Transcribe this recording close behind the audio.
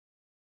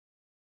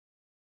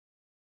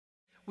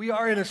We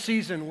are in a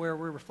season where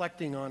we're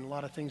reflecting on a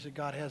lot of things that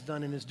God has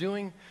done and is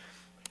doing,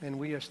 and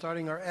we are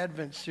starting our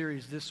Advent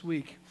series this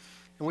week,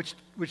 and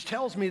which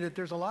tells me that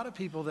there's a lot of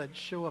people that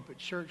show up at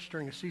church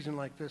during a season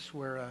like this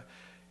where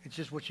it's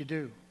just what you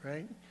do,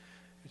 right?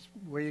 It's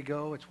where you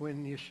go. It's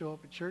when you show up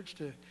at church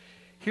to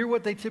hear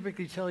what they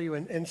typically tell you,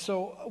 and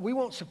so we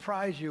won't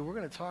surprise you. We're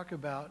going to talk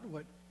about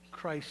what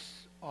Christ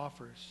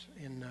offers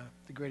in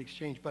the Great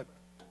Exchange, but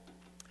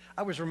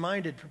I was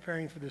reminded,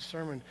 preparing for this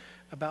sermon,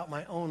 about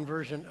my own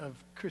version of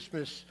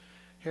Christmas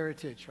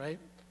heritage, right?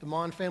 The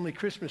Mon family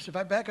Christmas. If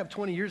I back up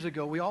 20 years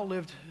ago, we all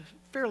lived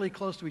fairly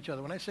close to each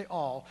other. When I say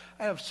all,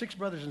 I have 6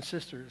 brothers and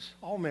sisters,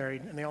 all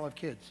married, and they all have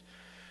kids.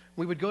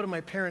 We would go to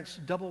my parents'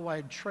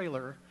 double-wide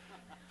trailer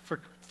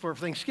for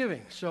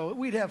Thanksgiving. So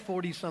we'd have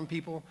 40-some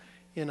people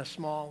in a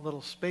small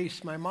little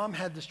space. My mom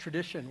had this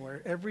tradition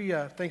where every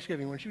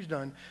Thanksgiving, when she was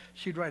done,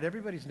 she'd write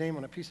everybody's name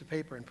on a piece of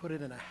paper and put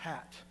it in a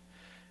hat.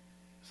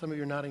 Some of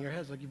you are nodding your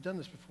heads like you've done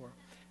this before.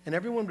 And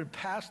everyone would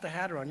pass the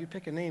hat around. You'd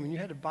pick a name, and you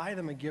had to buy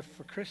them a gift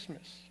for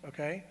Christmas,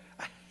 okay?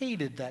 I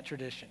hated that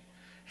tradition.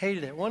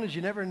 Hated it. One is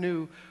you never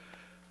knew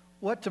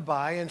what to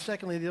buy, and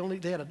secondly,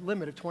 they had a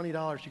limit of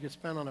 $20 you could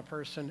spend on a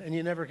person, and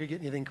you never could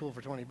get anything cool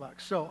for $20.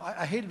 So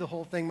I hated the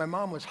whole thing. My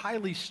mom was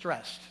highly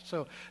stressed.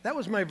 So that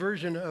was my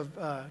version of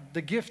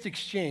the gift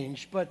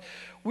exchange, but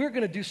we're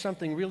going to do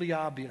something really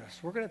obvious.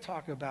 We're going to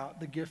talk about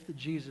the gift that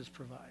Jesus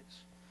provides.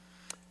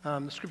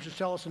 The scriptures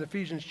tell us in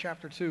Ephesians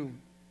chapter 2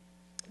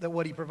 that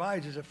what he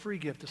provides is a free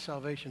gift of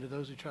salvation to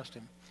those who trust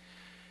him.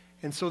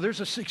 And so there's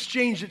this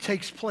exchange that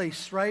takes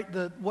place, right?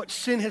 What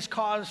sin has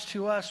caused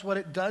to us, what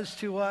it does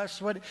to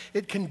us, what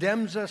it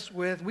condemns us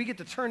with. We get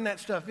to turn that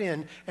stuff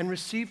in and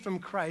receive from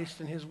Christ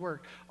and his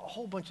work a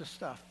whole bunch of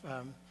stuff.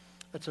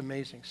 That's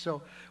amazing.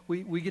 So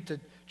we get to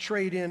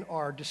trade in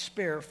our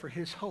despair for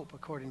his hope,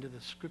 according to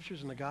the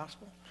scriptures and the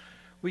gospel.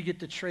 We get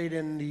to trade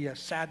in the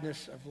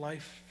sadness of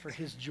life for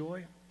his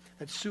joy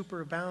that super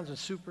abounds and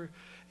super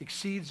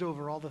exceeds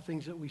over all the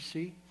things that we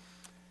see.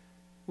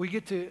 We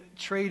get to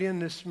trade in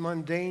this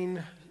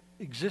mundane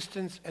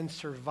existence and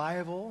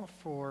survival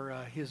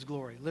for his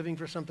glory, living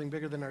for something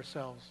bigger than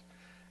ourselves.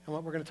 And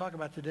what we're going to talk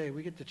about today,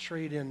 we get to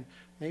trade in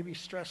maybe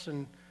stress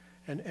and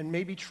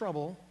maybe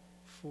trouble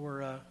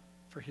for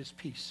his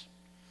peace.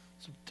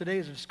 So today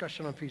is a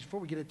discussion on peace. Before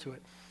we get into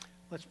it,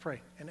 let's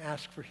pray and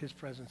ask for his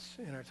presence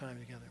in our time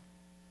together.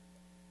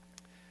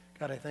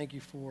 God, I thank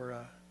you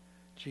for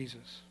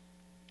Jesus.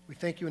 We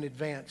thank you in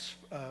advance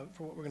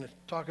for what we're going to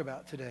talk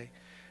about today.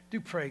 Do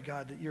pray,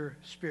 God, that your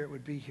Spirit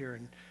would be here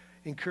and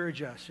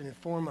encourage us and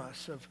inform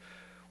us of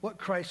what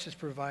Christ has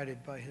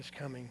provided by his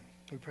coming.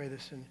 We pray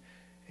this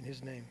in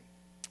his name.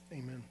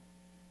 Amen.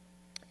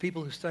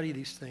 People who study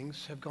these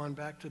things have gone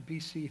back to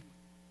BC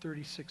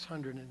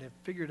 3600 and have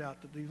figured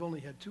out that we've only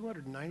had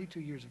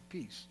 292 years of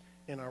peace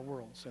in our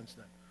world since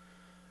then.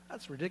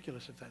 That's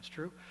ridiculous if that's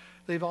true.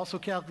 They've also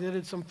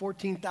calculated some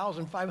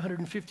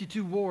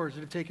 14,552 wars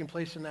that have taken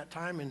place in that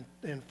time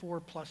and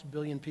 4+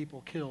 billion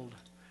people killed.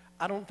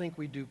 I don't think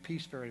we do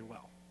peace very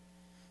well,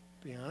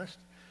 to be honest.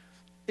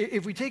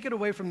 If we take it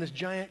away from this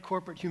giant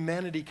corporate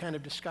humanity kind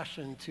of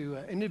discussion to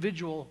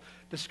individual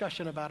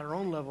discussion about our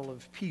own level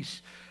of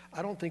peace,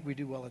 I don't think we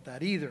do well at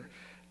that either.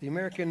 The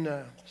American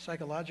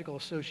Psychological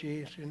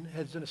Association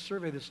has done a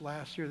survey this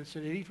last year that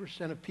said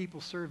 80% of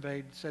people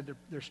surveyed said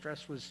their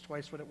stress was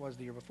twice what it was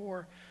the year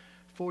before.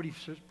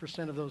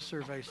 40% of those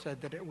surveys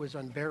said that it was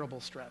unbearable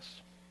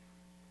stress,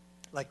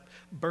 like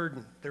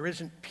burden. There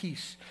isn't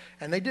peace.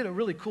 And they did a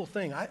really cool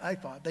thing, I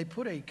thought. They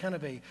put a kind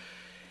of a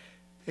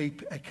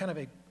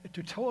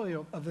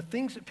tutorial of the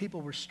things that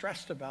people were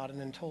stressed about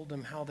and then told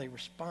them how they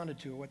responded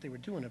to or what they were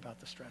doing about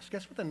the stress.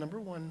 Guess what the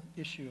number one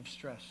issue of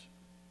stress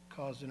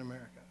caused in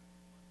America?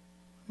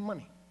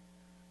 Money.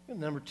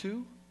 Number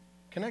 2,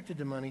 connected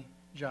to money,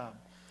 job.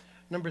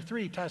 Number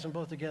 3 ties them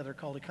both together,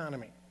 called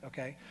economy,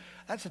 okay?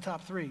 That's the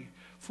top 3.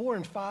 4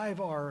 and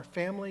 5 are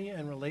family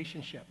and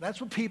relationship.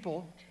 That's what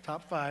people,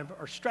 top 5,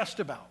 are stressed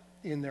about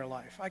in their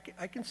life.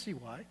 I can see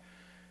why.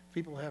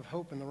 People have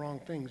hope in the wrong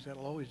things.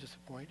 That'll always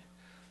disappoint.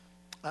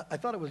 I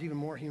thought it was even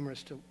more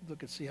humorous to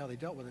look and see how they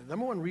dealt with it.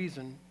 Number one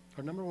reason,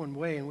 or number one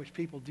way in which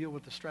people deal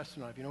with the stress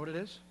in life, you know what it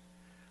is?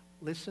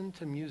 Listen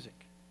to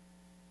music.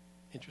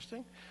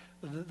 Interesting.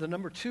 The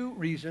number 2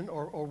 reason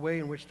or way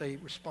in which they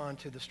respond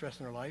to the stress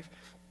in their life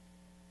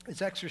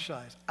is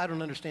exercise. I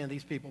don't understand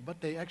these people, but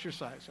they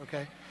exercise,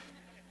 okay?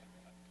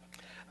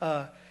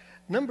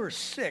 Number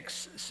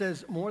 6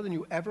 says more than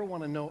you ever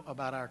want to know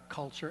about our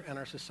culture and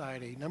our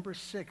society. Number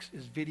 6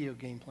 is video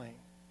game playing.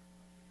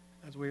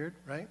 That's weird,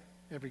 right?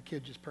 Every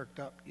kid just perked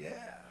up.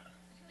 Yeah.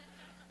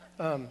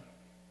 Now,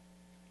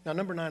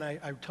 number 9, I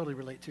totally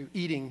relate to.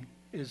 Eating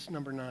is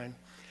number 9.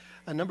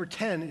 Number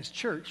 10 is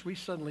church. We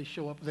suddenly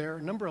show up there.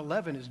 Number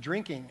 11 is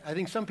drinking. I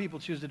think some people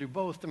choose to do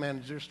both to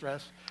manage their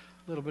stress.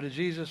 A little bit of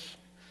Jesus,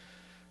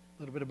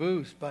 a little bit of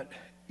booze. But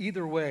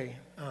either way,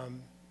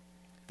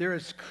 there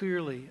is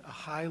clearly a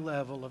high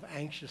level of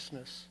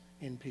anxiousness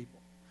in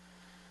people.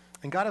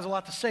 And God has a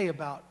lot to say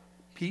about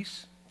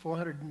peace,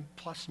 400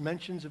 plus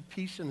mentions of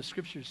peace in the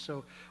scriptures,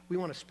 so we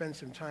want to spend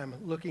some time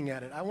looking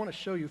at it. I want to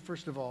show you,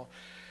 first of all,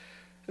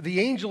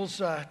 the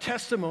angel's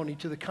testimony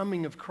to the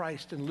coming of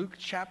Christ in Luke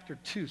chapter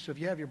 2. So if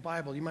you have your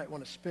Bible, you might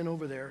want to spin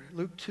over there.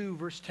 Luke 2,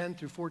 verse 10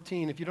 through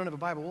 14. If you don't have a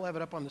Bible, we'll have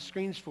it up on the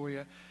screens for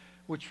you,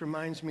 which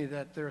reminds me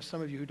that there are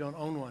some of you who don't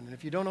own one. And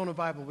if you don't own a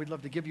Bible, we'd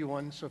love to give you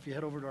one. So if you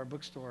head over to our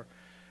bookstore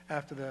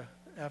after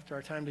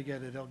our time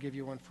together, they'll give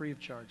you one free of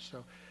charge.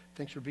 So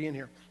thanks for being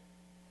here.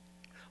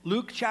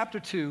 Luke chapter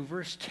 2,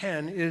 verse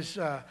 10 is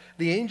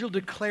the angel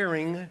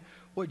declaring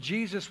what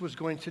Jesus was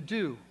going to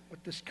do,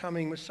 what this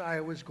coming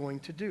Messiah was going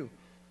to do.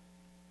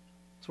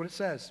 That's what it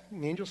says.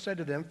 The angel said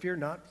to them, "Fear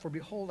not, for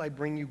behold, I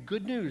bring you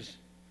good news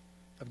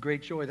of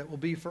great joy that will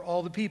be for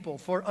all the people.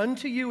 For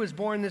unto you is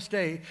born this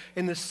day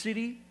in the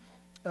city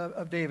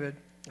of David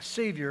a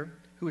Savior,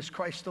 who is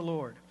Christ the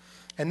Lord.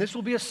 And this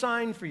will be a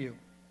sign for you.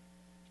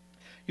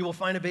 You will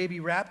find a baby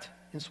wrapped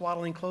in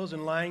swaddling clothes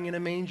and lying in a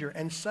manger."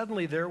 And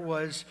suddenly there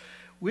was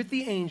with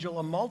the angel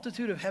a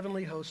multitude of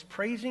heavenly hosts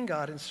praising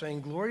God and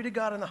saying, "Glory to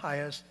God in the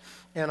highest,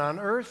 and on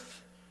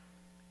earth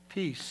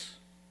peace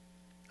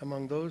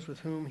among those with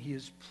whom he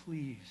is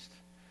pleased."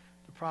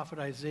 The prophet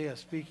Isaiah,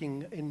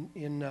 speaking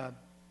in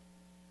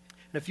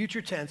a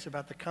future tense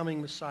about the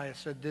coming Messiah,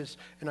 said this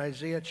in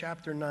Isaiah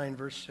chapter 9,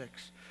 verse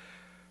 6.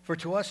 "For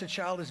to us a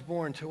child is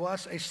born, to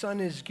us a son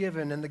is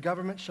given, and the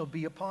government shall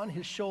be upon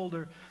his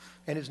shoulder,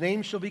 and his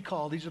name shall be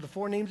called." These are the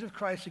four names of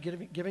Christ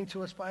giving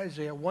to us by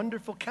Isaiah.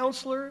 "Wonderful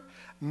Counselor,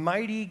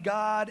 Mighty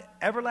God,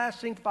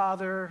 Everlasting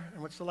Father,"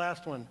 and what's the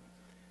last one?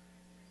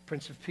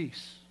 "Prince of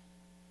Peace."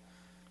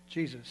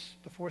 Jesus,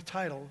 the fourth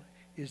title,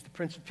 is the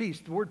Prince of Peace.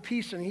 The word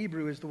peace in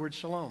Hebrew is the word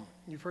shalom.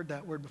 You've heard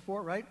that word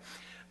before, right?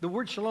 The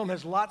word shalom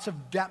has lots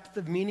of depth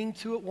of meaning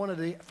to it. One of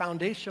the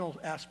foundational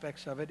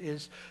aspects of it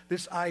is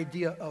this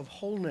idea of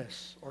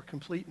wholeness or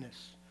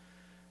completeness,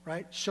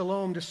 right?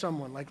 Shalom to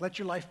someone, like let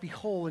your life be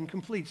whole and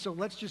complete. So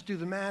let's just do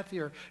the math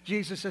here.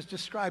 Jesus is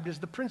described as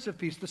the Prince of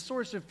Peace, the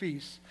source of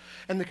peace.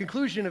 And the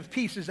conclusion of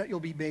peace is that you'll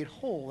be made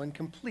whole and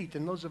complete.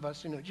 And those of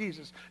us who know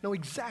Jesus know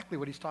exactly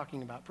what he's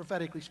talking about,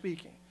 prophetically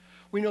speaking.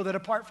 We know that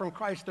apart from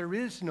Christ, there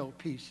is no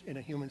peace in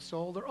a human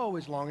soul. They're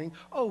always longing,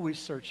 always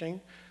searching,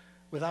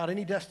 without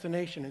any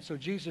destination. And so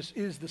Jesus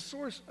is the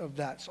source of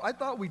that. So I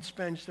thought we'd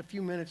spend just a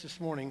few minutes this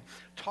morning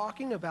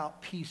talking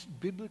about peace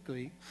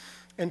biblically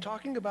and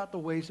talking about the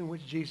ways in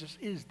which Jesus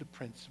is the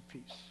Prince of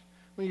Peace.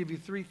 Let me give you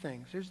three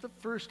things. Here's the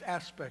first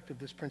aspect of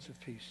this Prince of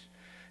Peace.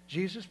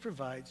 Jesus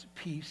provides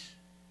peace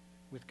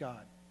with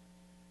God.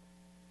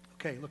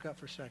 Okay, look up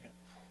for a second.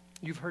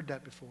 You've heard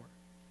that before.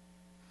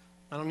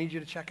 I don't need you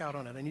to check out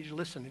on it. I need you to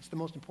listen. It's the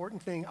most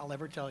important thing I'll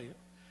ever tell you.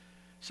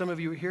 Some of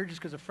you are here just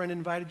because a friend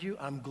invited you.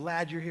 I'm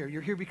glad you're here.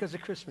 You're here because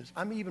of Christmas.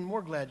 I'm even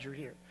more glad you're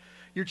here.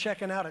 You're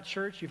checking out at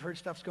church. You've heard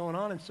stuff's going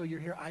on, and so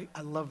you're here.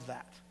 I love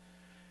that.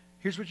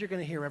 Here's what you're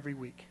going to hear every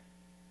week.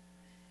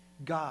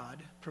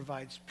 God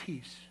provides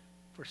peace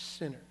for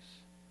sinners,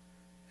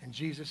 and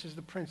Jesus is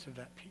the Prince of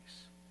that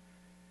peace.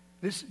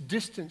 This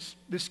distance,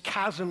 this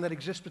chasm that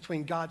exists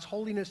between God's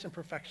holiness and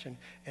perfection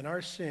and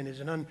our sin is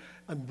an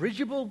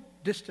unbridgeable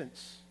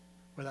distance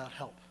without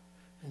help.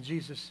 And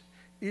Jesus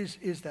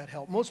is that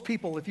help. Most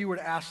people, if you were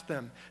to ask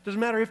them, doesn't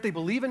matter if they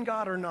believe in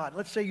God or not,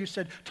 let's say you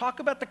said, talk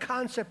about the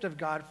concept of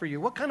God for you.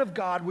 What kind of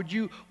God would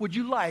you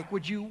like?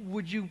 Would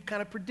you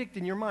kind of predict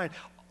in your mind?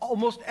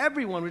 Almost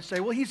everyone would say,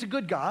 well, he's a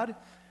good God.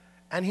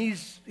 And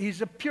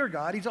he's a pure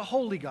God. He's a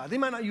holy God. They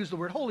might not use the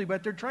word holy,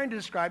 but they're trying to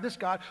describe this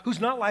God who's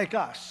not like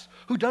us,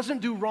 who doesn't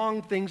do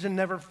wrong things and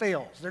never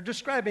fails. They're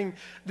describing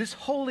this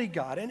holy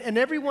God. And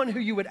everyone who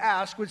you would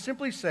ask would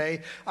simply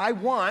say, I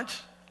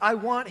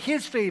want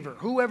his favor,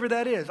 whoever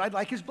that is. I'd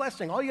like his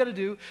blessing. All you got to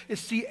do is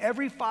see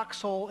every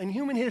foxhole in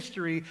human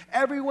history.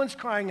 Everyone's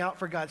crying out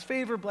for God's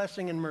favor,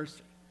 blessing, and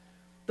mercy.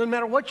 Doesn't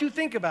matter what you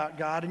think about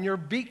God, in your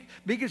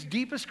biggest,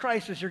 deepest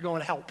crisis, you're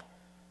going, help.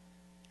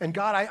 And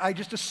God, I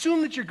just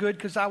assume that you're good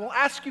because I will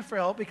ask you for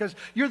help because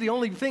you're the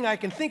only thing I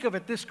can think of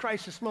at this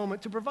crisis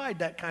moment to provide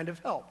that kind of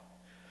help.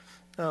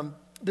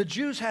 The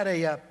Jews had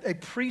a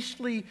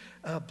priestly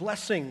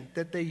blessing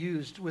that they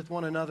used with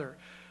one another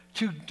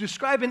to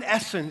describe in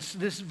essence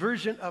this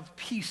version of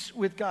peace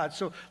with God.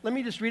 So let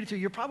me just read it to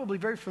you. You're probably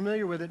very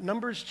familiar with it.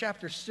 Numbers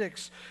chapter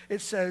 6,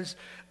 it says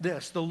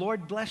this, "The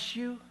Lord bless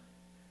you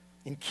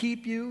and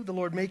keep you. The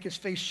Lord make his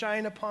face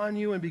shine upon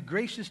you and be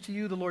gracious to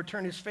you. The Lord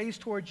turn his face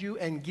towards you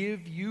and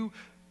give you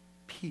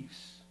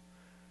peace."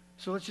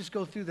 So let's just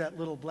go through that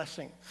little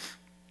blessing.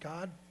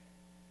 God,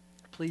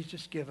 please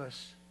just give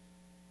us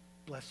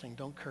blessing.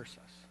 Don't curse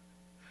us.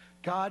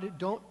 God,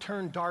 don't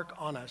turn dark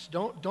on us.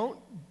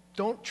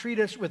 Don't treat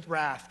us with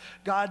wrath.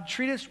 God,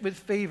 treat us with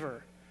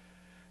favor.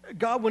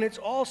 God, when it's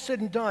all said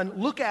and done,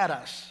 look at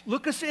us.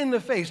 Look us in the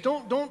face.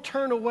 Don't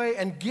turn away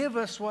and give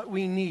us what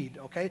we need,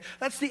 okay?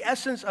 That's the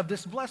essence of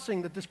this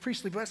blessing, this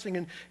priestly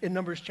blessing in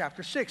Numbers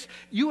chapter 6.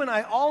 You and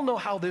I all know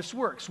how this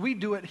works. We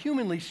do it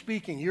humanly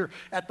speaking. You're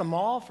at the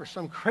mall for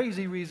some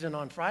crazy reason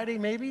on Friday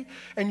maybe,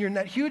 and you're in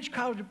that huge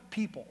crowd of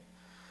people,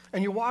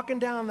 and you're walking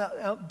down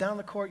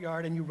the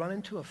courtyard and you run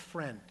into a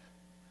friend.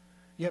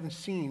 you haven't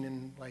seen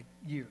in like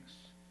years.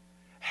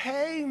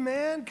 Hey,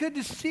 man, good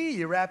to see you.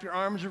 You wrap your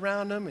arms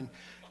around them and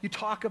you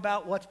talk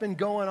about what's been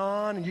going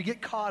on and you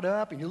get caught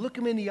up and you look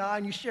them in the eye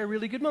and you share a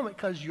really good moment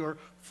because you're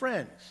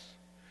friends.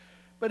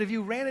 But if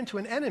you ran into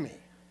an enemy,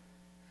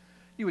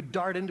 you would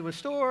dart into a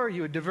store,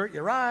 you would divert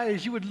your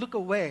eyes, you would look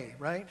away,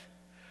 right?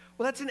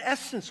 Well, that's in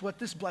essence what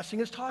this blessing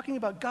is talking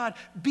about. God,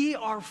 be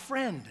our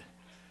friend.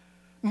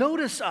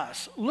 Notice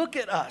us, look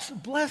at us,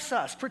 bless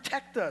us,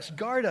 protect us,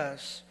 guard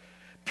us.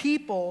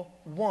 People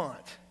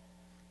want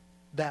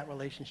that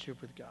relationship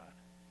with God.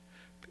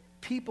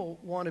 People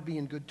want to be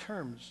in good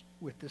terms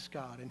with this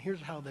God, and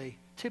here's how they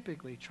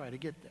typically try to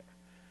get there.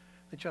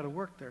 They try to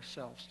work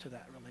themselves to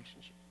that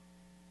relationship.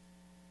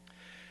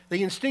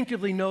 They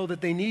instinctively know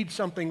that they need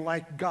something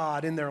like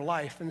God in their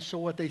life, and so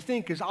what they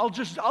think is, I'll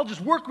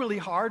just work really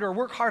hard or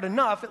work hard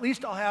enough, at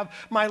least I'll have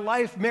my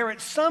life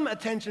merit some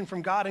attention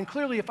from God, and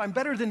clearly if I'm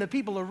better than the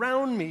people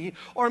around me,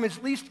 or I'm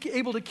at least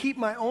able to keep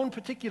my own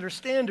particular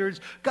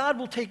standards, God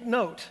will take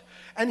note,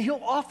 and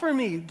he'll offer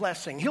me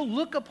blessing. He'll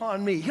look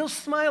upon me. He'll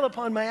smile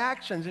upon my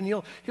actions, and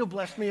he'll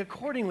bless me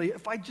accordingly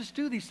if I just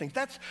do these things.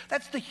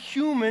 That's the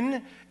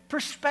human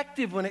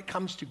perspective when it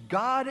comes to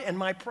God and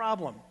my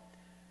problem.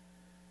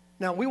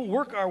 Now, we will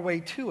work our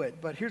way to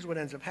it, but here's what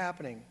ends up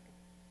happening.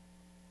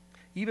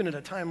 Even at a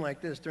time like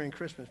this, during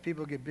Christmas,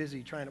 people get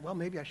busy trying to, well,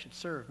 maybe I should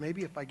serve.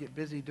 Maybe if I get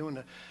busy doing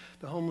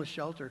the homeless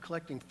shelter,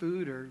 collecting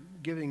food, or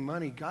giving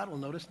money, God will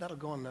notice. That'll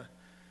go on the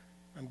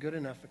I'm good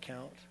enough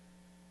account.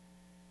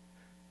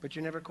 But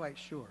you're never quite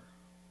sure.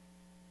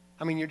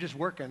 I mean, you're just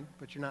working,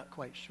 but you're not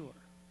quite sure.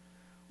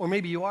 Or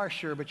maybe you are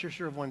sure, but you're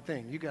sure of one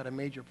thing. You got a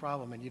major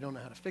problem, and you don't know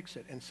how to fix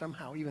it. And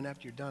somehow, even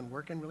after you're done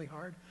working really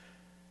hard,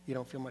 you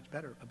don't feel much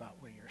better about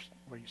where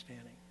you're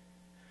standing.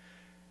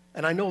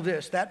 And I know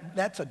this,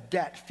 that's a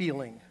debt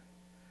feeling.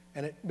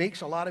 And it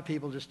makes a lot of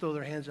people just throw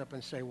their hands up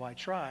and say, why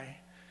try?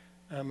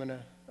 I'm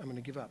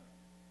gonna give up.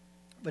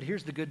 But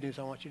here's the good news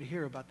I want you to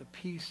hear about the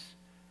peace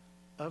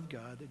of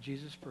God that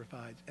Jesus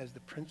provides as the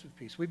Prince of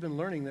Peace. We've been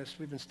learning this.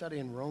 We've been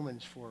studying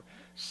Romans for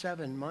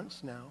 7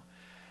 months now.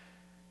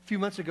 A few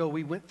months ago,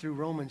 we went through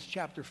Romans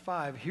chapter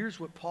 5.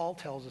 Here's what Paul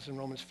tells us in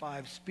Romans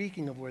 5,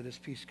 speaking of where this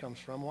peace comes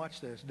from. Watch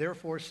this.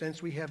 Therefore,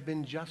 since we have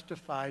been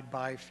justified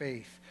by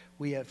faith,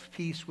 we have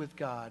peace with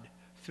God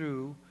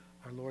through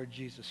our Lord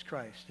Jesus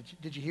Christ.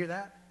 Did you hear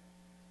that?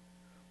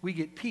 We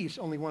get peace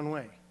only one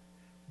way.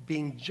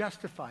 Being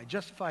justified.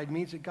 Justified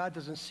means that God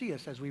doesn't see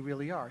us as we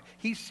really are.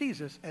 He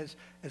sees us as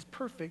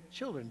perfect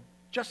children,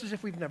 just as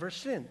if we've never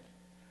sinned.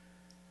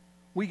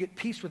 We get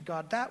peace with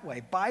God that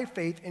way, by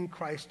faith in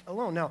Christ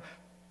alone. Now,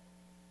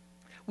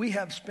 we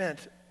have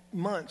spent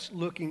months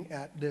looking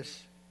at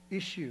this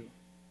issue,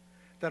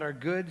 that our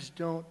goods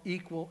don't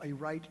equal a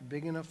right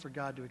big enough for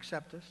God to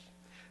accept us,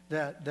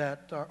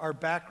 that our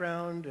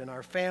background and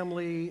our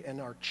family and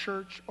our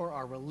church or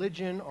our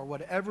religion or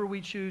whatever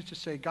we choose to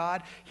say,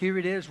 God, here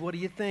it is, what do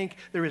you think?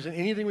 There isn't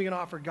anything we can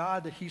offer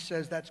God that he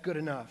says that's good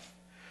enough.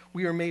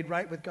 We are made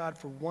right with God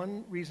for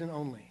one reason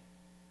only,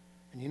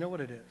 and you know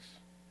what it is?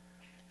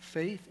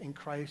 Faith in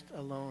Christ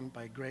alone,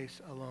 by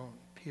grace alone,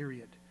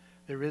 period.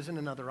 There isn't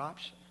another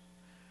option.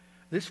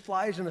 This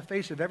flies in the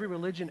face of every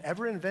religion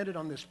ever invented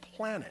on this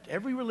planet.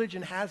 Every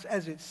religion has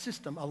as its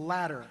system a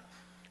ladder.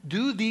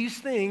 Do these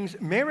things,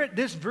 merit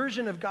this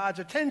version of God's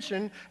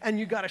attention, and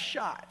you got a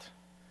shot.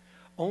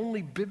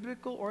 Only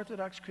biblical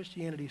Orthodox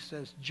Christianity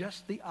says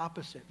just the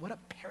opposite. What a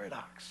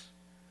paradox.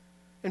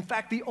 In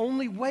fact, the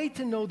only way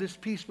to know this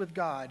peace with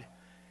God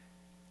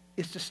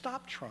is to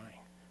stop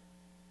trying.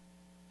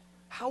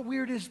 How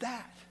weird is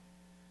that?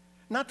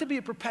 Not to be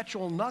a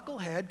perpetual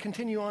knucklehead,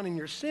 continue on in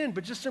your sin,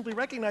 but just simply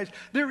recognize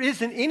there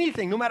isn't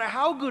anything, no matter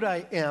how good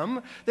I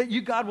am, that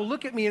God will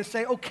look at me and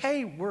say,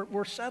 okay,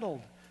 we're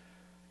settled.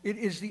 It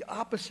is the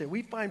opposite.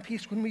 We find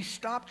peace when we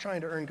stop trying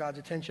to earn God's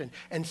attention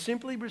and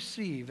simply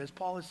receive, as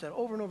Paul has said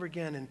over and over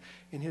again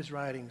in his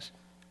writings,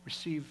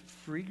 receive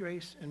free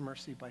grace and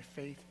mercy by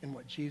faith in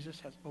what Jesus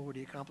has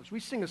already accomplished. We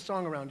sing a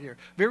song around here,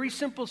 very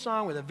simple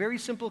song with a very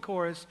simple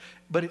chorus,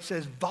 but it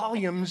says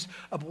volumes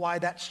of why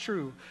that's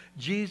true.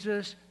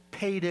 Jesus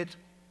paid it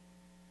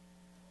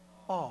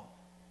all.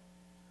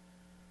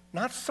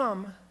 Not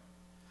some,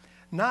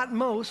 not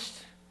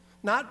most,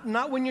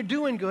 not when you're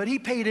doing good. He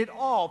paid it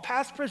all,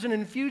 past, present,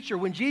 and future.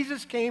 When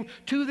Jesus came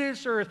to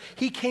this earth,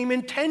 he came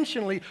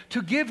intentionally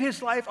to give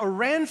his life a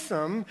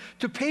ransom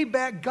to pay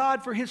back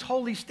God for his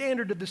holy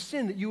standard of the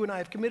sin that you and I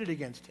have committed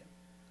against him.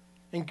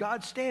 And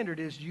God's standard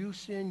is you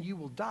sin, you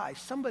will die.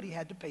 Somebody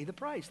had to pay the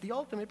price, the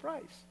ultimate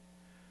price.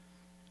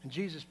 And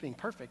Jesus, being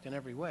perfect in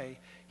every way,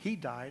 he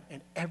died,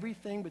 and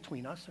everything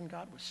between us and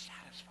God was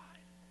satisfied.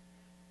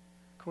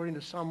 According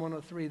to Psalm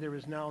 103, there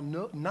is now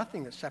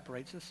nothing that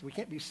separates us. We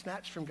can't be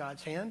snatched from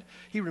God's hand.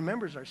 He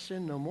remembers our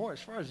sin no more.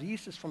 As far as the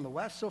east is from the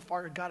west, so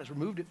far God has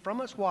removed it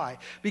from us. Why?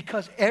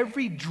 Because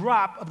every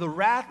drop of the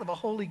wrath of a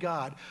holy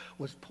God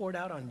was poured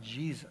out on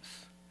Jesus.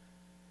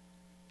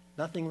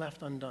 Nothing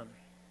left undone.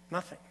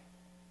 Nothing.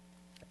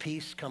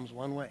 Peace comes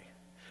one way.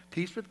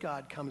 Peace with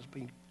God comes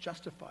being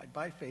justified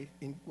by faith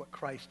in what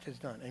Christ has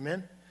done.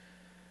 Amen?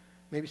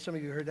 Maybe some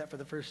of you heard that for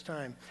the first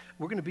time.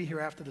 We're going to be here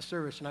after the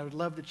service, and I would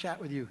love to chat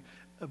with you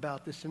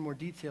about this in more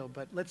detail,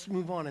 but let's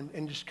move on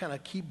and just kind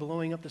of keep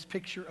blowing up this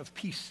picture of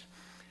peace.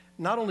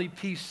 Not only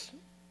peace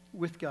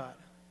with God,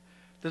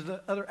 there's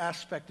the other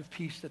aspect of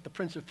peace that the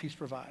Prince of Peace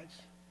provides,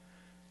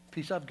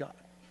 peace of God.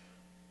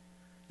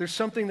 There's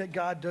something that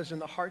God does in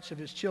the hearts of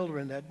his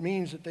children that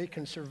means that they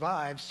can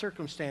survive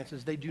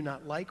circumstances they do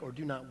not like or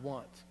do not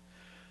want.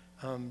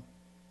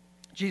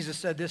 Jesus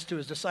said this to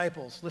his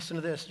disciples. Listen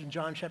to this in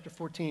John chapter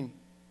 14.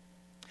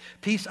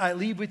 Peace I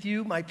leave with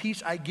you, my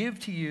peace I give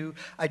to you.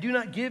 I do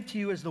not give to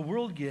you as the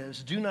world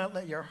gives. Do not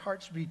let your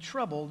hearts be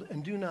troubled,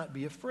 and do not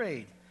be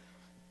afraid.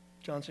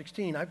 John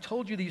 16, I've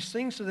told you these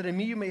things so that in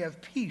me you may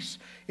have peace.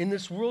 In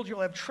this world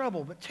you'll have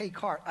trouble, but take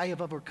heart, I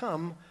have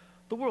overcome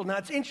the world. Now,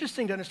 it's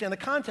interesting to understand the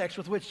context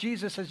with which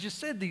Jesus has just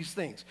said these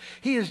things.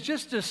 He has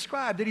just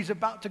described that he's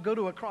about to go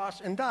to a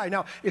cross and die.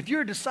 Now, if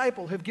you're a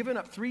disciple who have given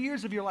up 3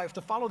 years of your life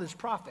to follow this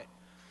prophet,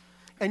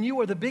 and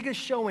you are the biggest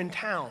show in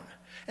town,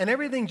 and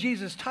everything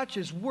Jesus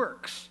touches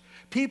works,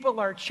 people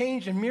are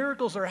changed and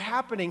miracles are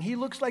happening. He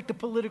looks like the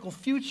political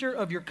future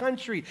of your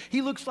country.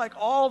 He looks like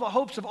all the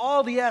hopes of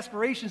all the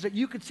aspirations that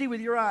you could see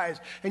with your eyes.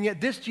 And yet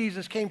this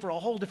Jesus came for a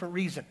whole different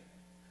reason.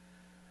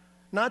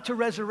 Not to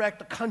resurrect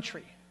the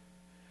country,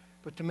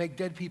 but to make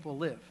dead people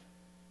live.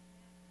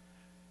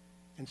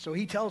 And so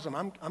he tells them,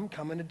 I'm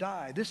coming to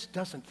die. This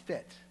doesn't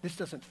fit. This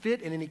doesn't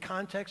fit in any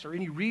context or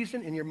any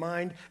reason in your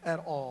mind at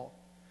all.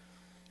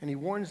 And he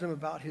warns them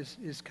about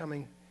his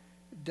coming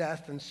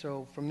death. And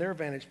so from their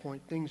vantage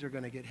point, things are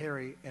going to get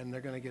hairy and they're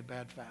going to get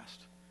bad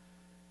fast.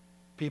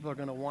 People are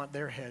going to want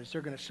their heads.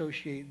 They're going to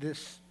associate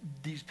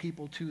these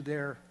people to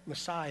their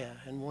Messiah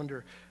and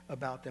wonder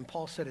about them.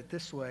 Paul said it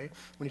this way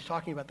when he's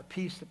talking about the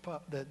peace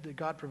that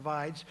God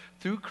provides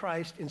through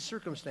Christ in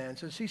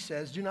circumstances. He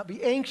says, do not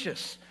be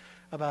anxious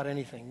about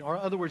anything. Or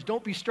in other words,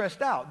 don't be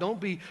stressed out.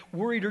 Don't be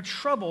worried or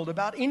troubled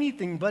about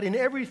anything, but in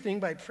everything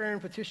by prayer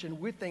and petition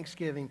with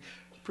thanksgiving,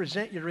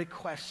 present your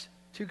requests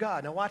to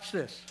God. Now watch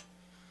this.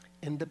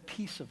 And the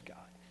peace of God,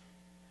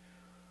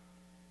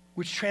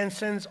 which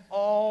transcends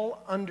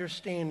all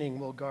understanding,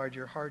 will guard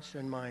your hearts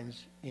and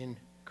minds in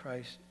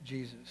Christ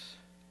Jesus.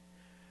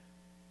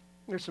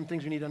 There's some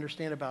things we need to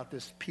understand about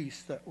this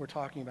peace that we're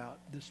talking about,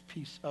 this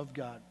peace of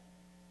God,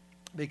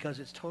 because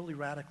it's totally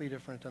radically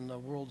different than the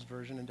world's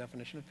version and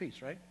definition of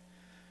peace, right?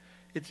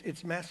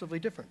 It's massively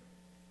different.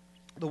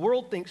 The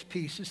world thinks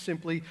peace is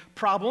simply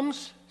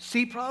problems,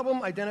 see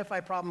problem, identify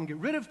problem, get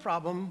rid of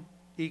problem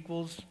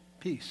equals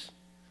peace.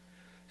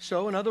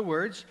 So, in other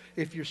words,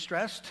 if you're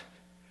stressed,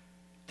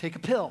 take a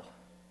pill.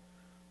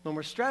 No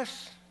more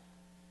stress,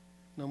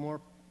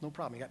 no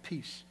problem. You got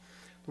peace.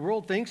 The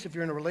world thinks if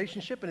you're in a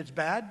relationship and it's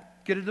bad,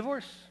 get a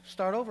divorce,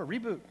 start over,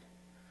 reboot.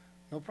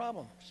 No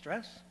problem.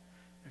 Stress,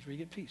 that's where you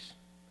get peace.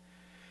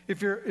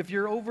 If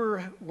you're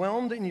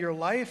overwhelmed in your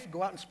life,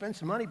 go out and spend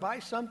some money, buy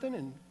something,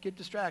 and get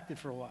distracted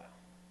for a while.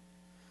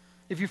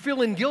 If you're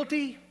feeling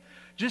guilty,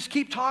 just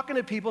keep talking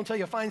to people until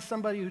you find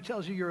somebody who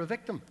tells you you're a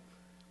victim.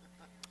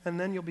 And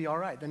then you'll be all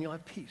right. Then you'll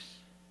have peace.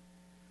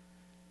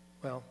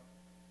 Well,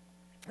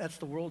 that's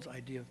the world's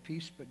idea of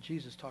peace, but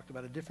Jesus talked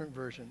about a different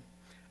version,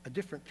 a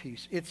different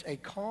peace. It's a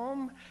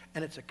calm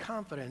and it's a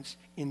confidence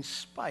in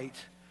spite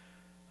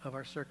of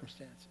our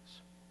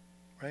circumstances,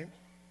 right?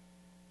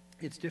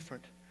 It's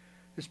different.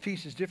 This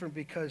peace is different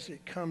because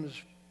it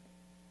comes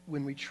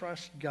when we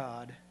trust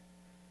God,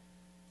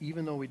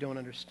 even though we don't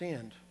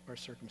understand our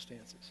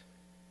circumstances.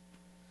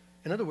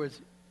 In other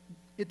words,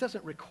 it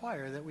doesn't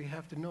require that we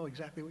have to know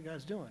exactly what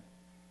God's doing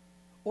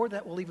or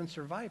that we'll even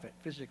survive it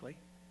physically.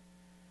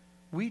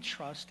 We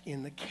trust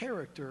in the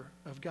character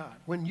of God.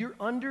 When you're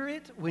under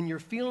it, when you're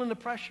feeling the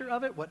pressure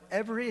of it,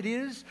 whatever it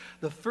is,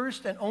 the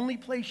first and only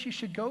place you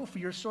should go for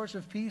your source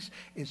of peace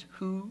is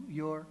who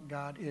your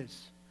God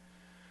is.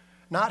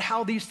 Not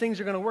how these things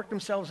are going to work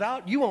themselves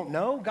out. You won't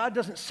know. God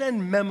doesn't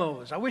send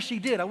memos. I wish he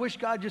did. I wish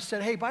God just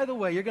said, hey, by the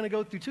way, you're going to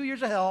go through 2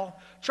 years of hell.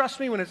 Trust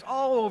me, when it's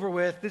all over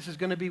with, this is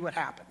going to be what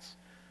happens.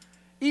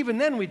 Even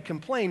then we'd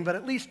complain, but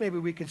at least maybe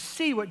we could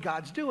see what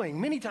God's doing.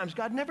 Many times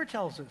God never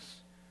tells us.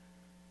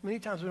 Many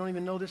times we don't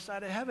even know this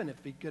side of heaven if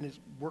we're going to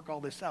work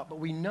all this out. But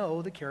we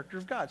know the character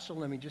of God. So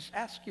let me just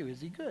ask you, is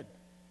he good?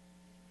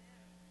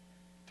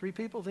 3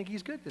 people think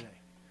he's good today.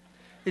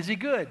 Is he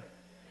good?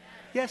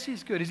 Yes,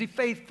 he's good. Is he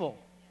faithful?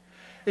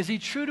 Is he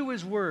true to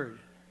his word?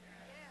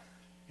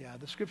 Yeah,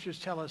 the scriptures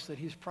tell us that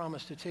he's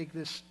promised to take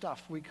this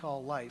stuff we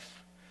call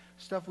life,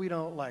 stuff we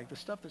don't like, the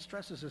stuff that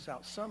stresses us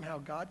out. Somehow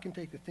God can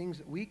take the things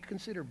that we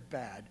consider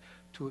bad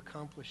to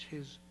accomplish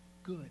his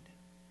good.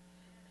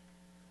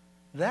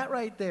 That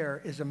right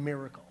there is a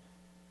miracle.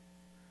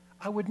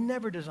 I would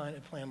never design a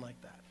plan like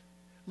that.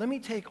 Let me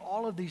take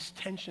all of these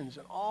tensions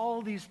and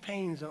all these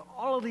pains and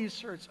all of these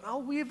hurts, and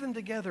I'll weave them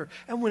together.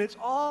 And when it's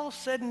all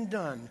said and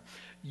done,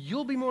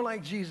 you'll be more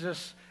like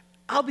Jesus,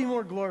 I'll be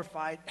more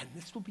glorified, and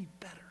this will be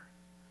better.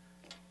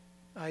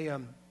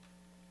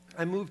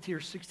 I moved here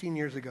 16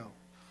 years ago,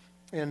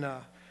 and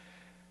I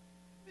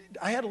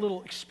had a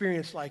little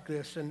experience like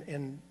this,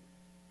 and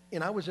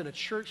And I was in a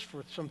church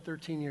for some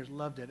 13 years,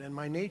 loved it. And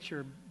my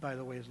nature, by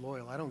the way, is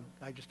loyal.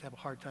 I just have a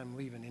hard time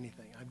leaving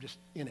anything. I'm just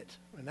in it.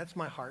 And that's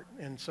my heart.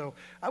 And so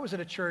I was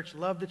at a church,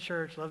 loved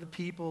the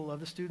people,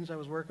 loved the students I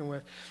was working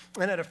with.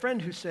 And I had a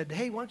friend who said,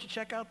 hey, why don't you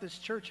check out this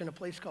church in a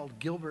place called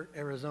Gilbert,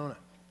 Arizona.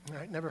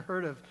 I'd never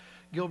heard of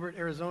Gilbert,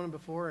 Arizona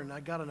before, and I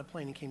got on a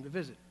plane and came to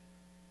visit.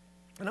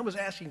 And I was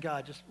asking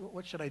God, just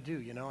what should I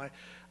do? You know,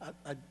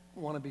 I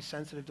want to be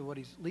sensitive to what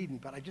he's leading,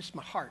 but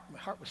my heart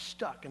was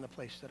stuck in the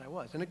place that I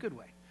was, in a good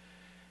way.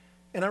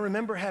 And I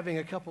remember having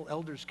a couple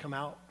elders come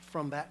out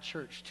from that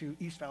church to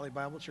East Valley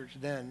Bible Church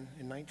then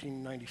in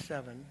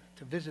 1997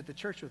 to visit the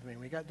church with me.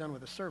 We got done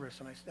with the service,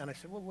 and I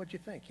said, well, what'd you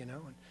think, you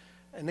know?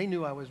 And they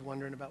knew I was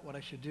wondering about what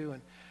I should do.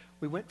 And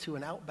we went to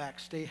an Outback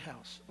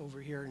Steakhouse over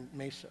here in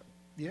Mesa.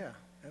 Yeah,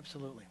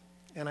 absolutely.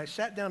 And I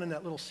sat down in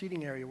that little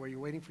seating area where you're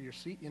waiting for your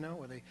seat, you know,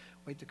 where they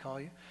wait to call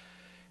you.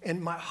 And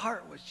my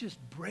heart was just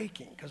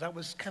breaking because I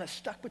was kind of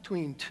stuck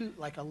between two,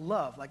 like a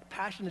love, like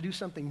passion to do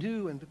something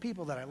new and the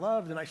people that I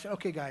loved. And I said,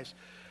 okay, guys,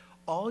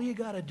 all you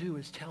got to do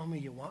is tell me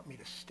you want me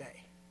to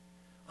stay.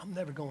 I'm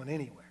never going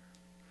anywhere.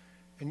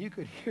 And you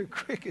could hear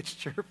crickets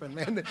chirping,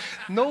 man.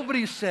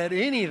 Nobody said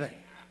anything.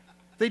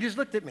 They just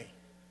looked at me.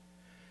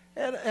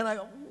 And I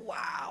go,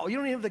 wow, you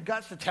don't even have the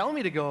guts to tell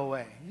me to go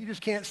away. You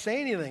just can't say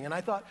anything. And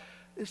I thought,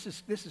 this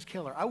is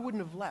killer. I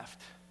wouldn't have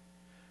left.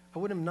 I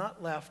would have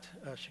not left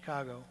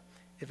Chicago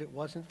if it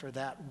wasn't for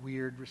that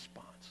weird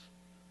response.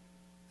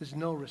 There's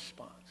no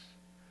response.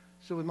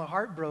 So with my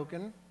heart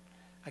broken,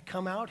 I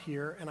come out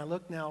here and I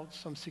look now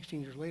some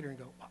 16 years later and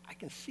go, well, I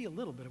can see a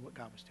little bit of what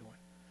God was doing.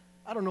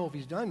 I don't know if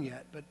he's done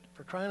yet, but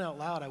for crying out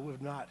loud, I would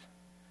have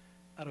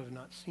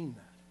not seen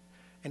that.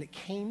 And it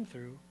came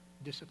through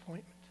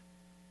disappointment.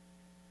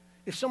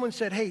 If someone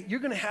said, hey, you're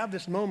going to have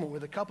this moment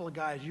with a couple of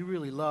guys you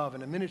really love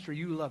and a ministry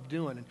you love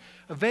doing, and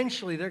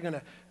eventually they're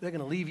going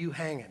to leave you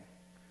hanging.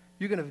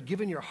 You're going to have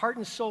given your heart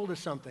and soul to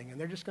something,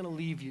 and they're just going to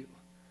leave you.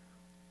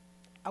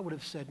 I would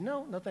have said,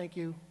 no, thank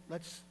you.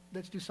 Let's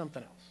do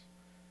something else.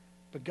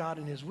 But God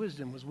in his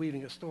wisdom was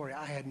weaving a story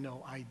I had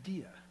no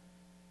idea,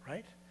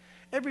 right?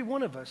 Every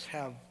one of us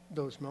have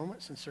those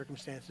moments and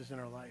circumstances in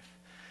our life.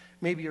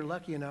 Maybe you're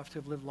lucky enough to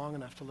have lived long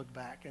enough to look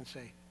back and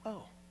say,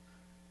 oh,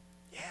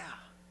 yeah,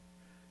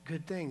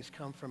 good things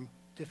come from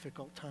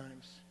difficult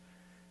times.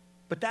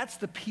 But that's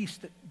the peace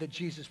that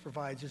Jesus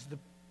provides, is the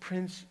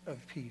Prince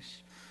of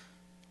Peace.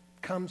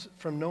 Comes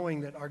from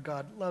knowing that our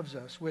God loves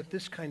us with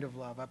this kind of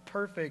love, a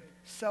perfect,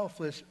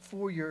 selfless,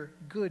 for your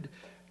good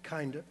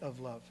kind of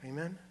love.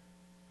 Amen?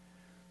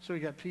 So we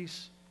got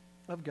peace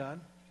of God.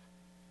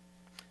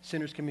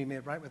 Sinners can be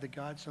made right with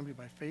God simply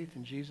by faith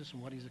in Jesus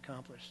and what he's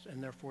accomplished.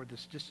 And therefore,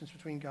 this distance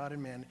between God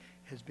and man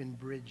has been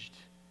bridged.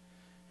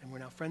 And we're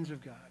now friends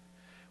of God.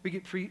 We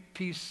get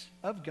peace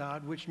of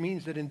God, which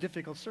means that in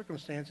difficult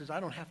circumstances, I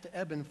don't have to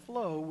ebb and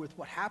flow with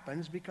what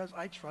happens because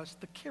I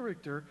trust the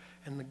character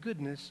and the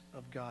goodness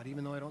of God,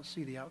 even though I don't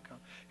see the outcome.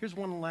 Here's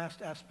one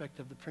last aspect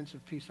of the Prince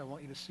of Peace I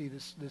want you to see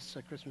this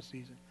Christmas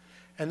season.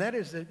 And that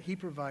is that he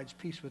provides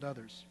peace with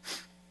others.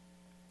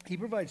 He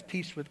provides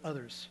peace with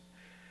others.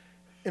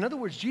 In other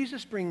words,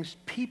 Jesus brings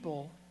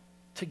people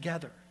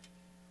together.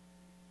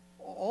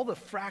 All the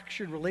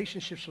fractured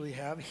relationships we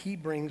have, he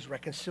brings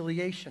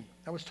reconciliation.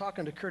 I was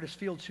talking to Curtis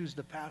Fields, who's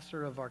the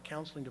pastor of our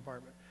counseling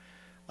department.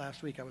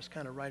 Last week, I was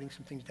kind of writing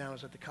some things down. I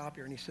was at the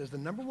copier, and he says the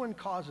number one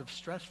cause of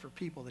stress for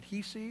people that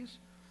he sees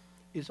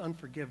is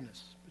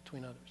unforgiveness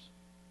between others.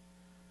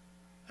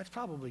 That's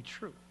probably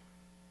true.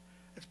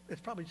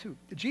 It's probably true.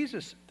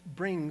 Jesus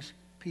brings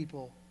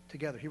people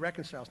together. He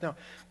reconciles. Now,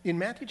 in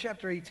Matthew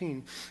chapter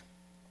 18,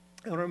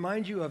 I'll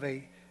remind you of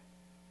a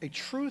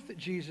truth that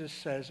Jesus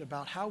says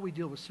about how we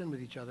deal with sin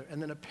with each other,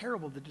 and then a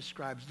parable that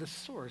describes the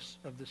source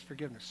of this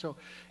forgiveness. So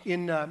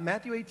in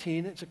Matthew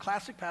 18, it's a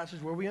classic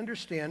passage where we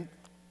understand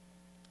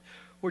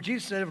where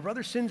Jesus said, if a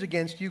brother sins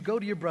against you, go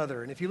to your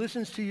brother. And if he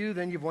listens to you,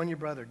 then you've won your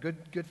brother.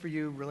 Good for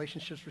you.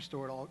 Relationships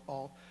restored,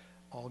 all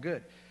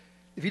good.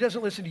 If he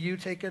doesn't listen to you,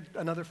 take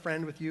another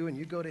friend with you and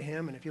you go to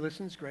him. And if he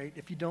listens, great.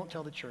 If you don't,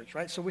 tell the church,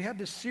 right? So we have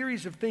this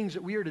series of things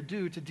that we are to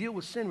do to deal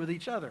with sin with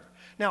each other.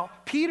 Now,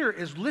 Peter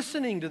is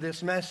listening to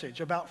this message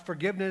about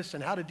forgiveness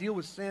and how to deal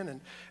with sin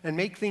and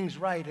make things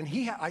right. And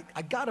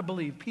I got to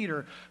believe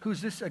Peter,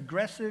 who's this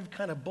aggressive,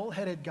 kind of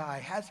bullheaded guy,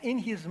 has in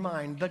his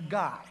mind the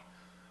guy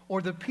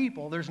or the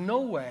people. There's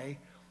no way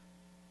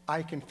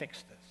I can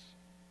fix this.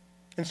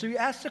 And so you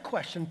ask the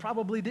question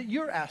probably that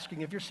you're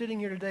asking if you're sitting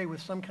here today with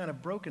some kind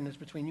of brokenness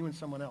between you and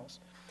someone else.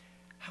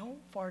 How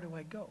far do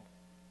I go?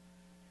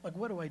 Like,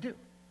 what do I do?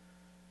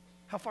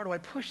 How far do I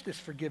push this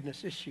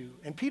forgiveness issue?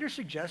 And Peter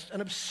suggests an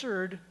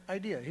absurd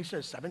idea. He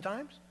says 7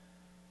 times.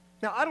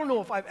 Now, I don't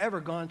know if I've ever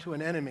gone to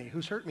an enemy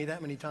who's hurt me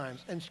that many times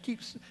and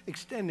keeps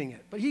extending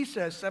it. But he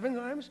says 7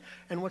 times,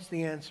 and what's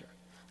the answer?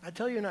 I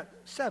tell you not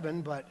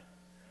 7, but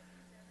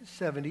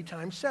 70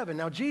 times 7.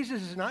 Now,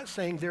 Jesus is not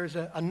saying there's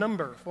a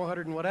number,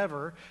 400 and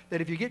whatever,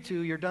 that if you get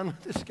to, you're done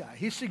with this guy.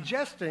 He's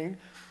suggesting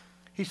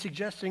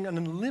an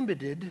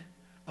unlimited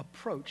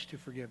approach to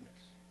forgiveness.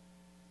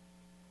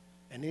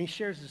 And then he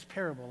shares this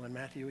parable in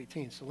Matthew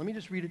 18. So let me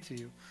just read it to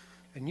you.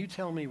 And you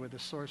tell me where the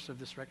source of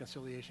this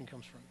reconciliation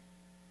comes from.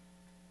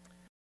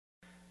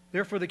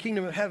 Therefore, the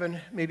kingdom of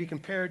heaven may be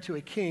compared to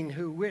a king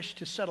who wished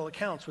to settle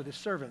accounts with his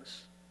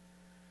servants.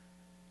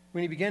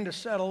 When he began to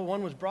settle,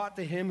 one was brought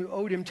to him who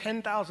owed him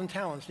 10,000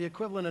 talents, the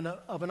equivalent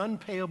of an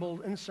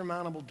unpayable,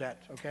 insurmountable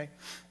debt, okay?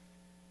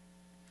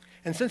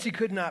 And since he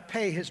could not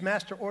pay, his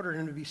master ordered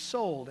him to be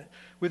sold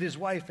with his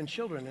wife and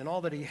children and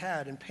all that he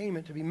had, and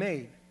payment to be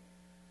made.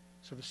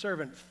 So the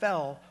servant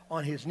fell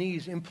on his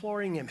knees,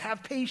 imploring him,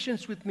 "Have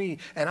patience with me,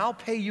 and I'll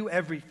pay you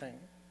everything."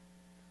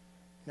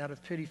 And out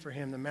of pity for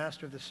him, the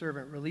master of the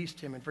servant released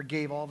him and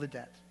forgave all the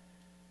debt.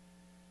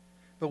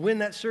 But when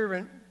that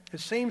servant,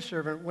 his same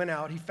servant, went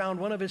out, he found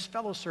one of his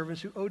fellow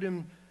servants who owed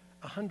him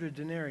 100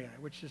 denarii,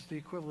 which is the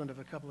equivalent of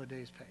a couple of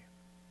days' pay.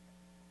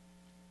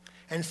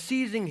 And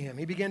seizing him,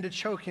 he began to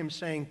choke him,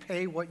 saying,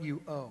 "Pay what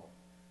you owe."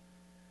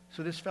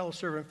 So this fellow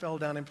servant fell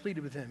down and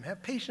pleaded with him,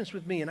 "Have patience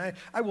with me, and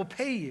I will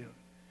pay you."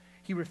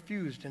 He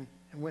refused and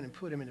went and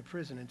put him into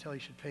prison until he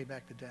should pay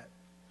back the debt.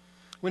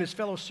 When his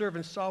fellow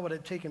servants saw what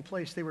had taken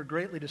place, they were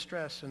greatly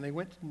distressed, and they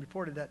went and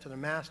reported that to their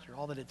master,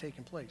 all that had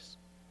taken place.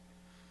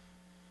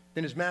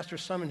 Then his master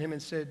summoned him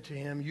and said to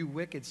him, "You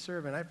wicked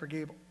servant, I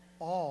forgave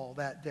all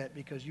that debt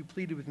because you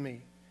pleaded with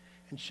me.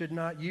 And should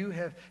not you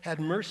have had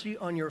mercy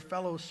on your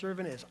fellow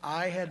servant as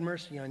I had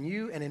mercy on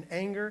you?" And in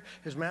anger,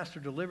 his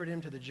master delivered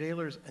him to the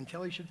jailers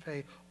until he should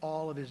pay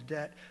all of his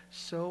debt.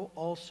 So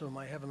also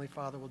my heavenly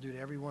Father will do to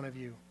every one of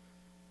you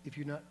if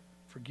you not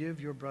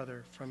forgive your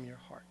brother from your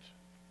heart.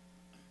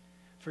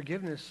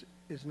 Forgiveness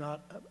is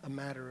not a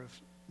matter of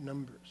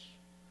numbers.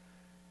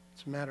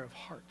 It's a matter of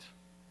heart.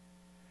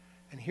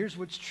 And here's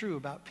what's true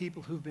about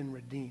people who've been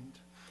redeemed.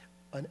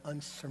 An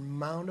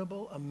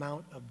unsurmountable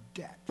amount of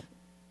debt.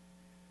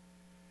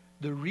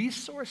 The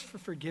resource for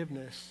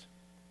forgiveness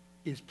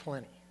is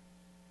plenty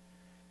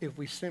if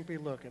we simply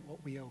look at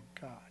what we owe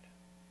God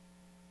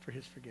for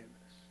his forgiveness.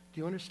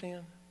 Do you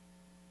understand?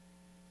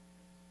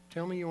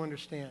 Tell me you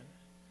understand.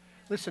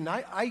 Listen,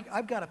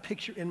 I've got a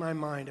picture in my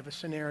mind of a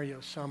scenario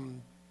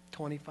some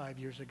 25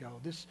 years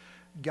ago. This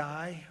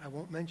guy, I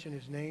won't mention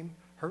his name,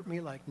 hurt me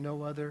like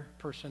no other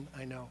person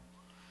I know.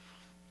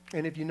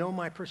 And if you know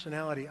my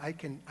personality, I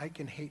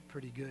can hate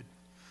pretty good.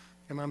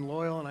 And I'm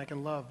loyal and I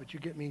can love, but you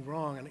get me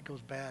wrong and it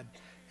goes bad.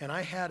 And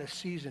I had a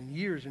season,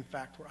 years in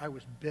fact, where I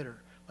was bitter,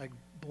 like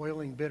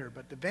boiling bitter.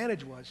 But the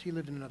advantage was he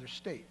lived in another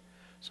state.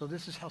 So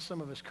this is how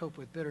some of us cope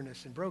with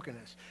bitterness and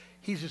brokenness.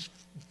 He's just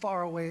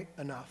far away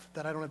enough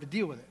that I don't have to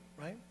deal with it,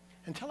 right?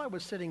 Until I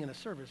was sitting in a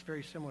service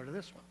very similar to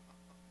this one.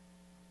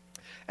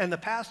 And the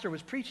pastor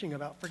was preaching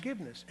about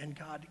forgiveness, and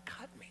God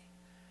cut me.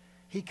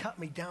 He cut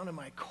me down to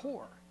my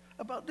core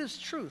about this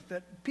truth,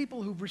 that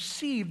people who've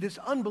received this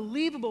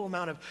unbelievable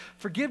amount of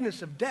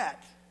forgiveness of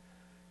debt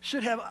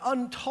should have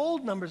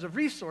untold numbers of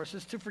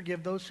resources to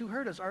forgive those who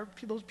hurt us,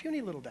 those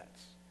puny little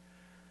debts.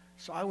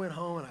 So I went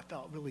home and I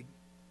felt really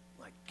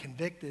like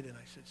convicted, and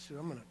I said, "Sue,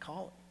 I'm going to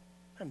call him."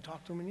 I haven't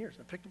talked to him in years.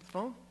 I picked up the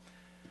phone,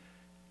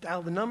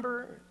 dialed the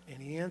number,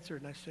 and he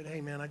answered, and I said,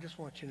 "Hey, man, I just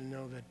want you to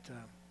know that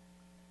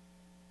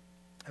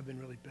I've been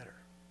really bitter,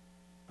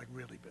 like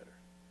really bitter.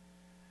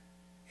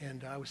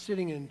 And I was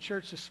sitting in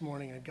church this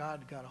morning, and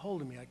God got a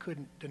hold of me. I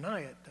couldn't deny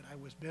it, that I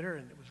was bitter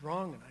and it was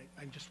wrong, and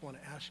I just want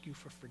to ask you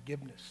for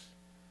forgiveness."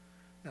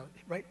 Now,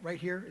 right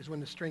here is when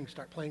the strings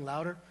start playing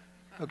louder,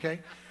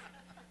 okay?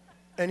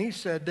 And he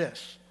said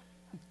this,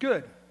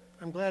 "Good.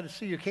 I'm glad to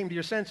see you came to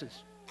your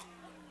senses."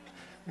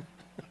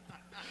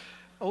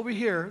 Over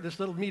here, this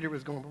little meter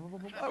was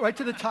going right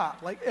to the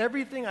top. Like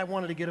everything I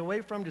wanted to get away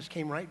from just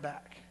came right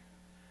back.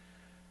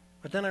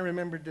 But then I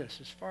remembered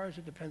this: as far as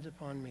it depends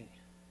upon me,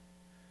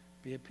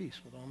 be at peace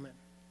with all men.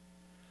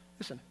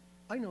 Listen,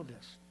 I know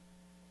this.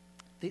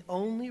 The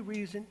only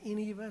reason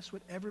any of us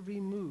would ever be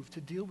moved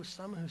to deal with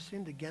someone who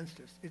sinned against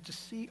us is to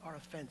see our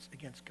offense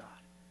against God.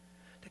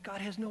 That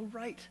God has no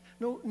right,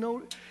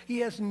 he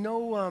has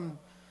no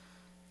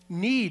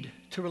need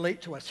to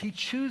relate to us. He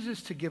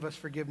chooses to give us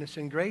forgiveness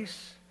and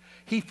grace.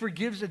 He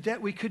forgives a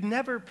debt we could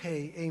never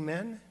pay.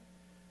 Amen.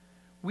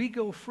 We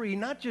go free,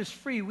 not just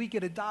free, we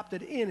get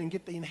adopted in and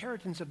get the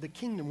inheritance of the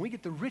kingdom. We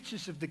get the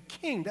riches of the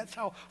king. That's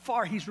how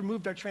far he's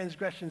removed our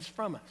transgressions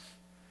from us.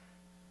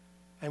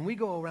 And we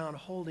go around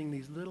holding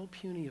these little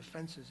puny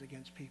offenses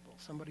against people.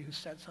 Somebody who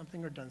said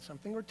something or done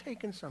something or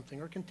taken something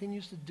or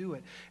continues to do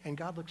it. And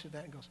God looks at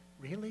that and goes,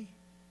 "Really?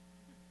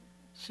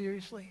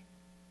 Seriously?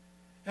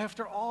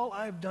 After all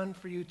I've done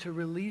for you to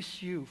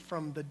release you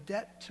from the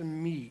debt to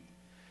me,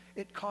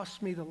 it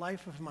cost me the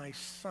life of my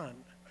son.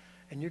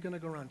 And you're going to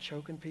go around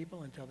choking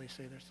people until they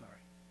say they're sorry."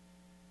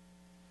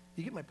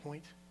 You get my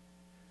point?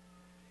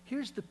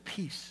 Here's the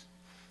peace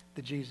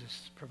that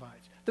Jesus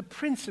provides. The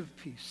Prince of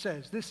Peace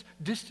says this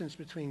distance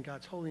between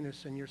God's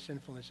holiness and your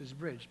sinfulness is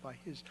bridged by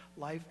his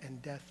life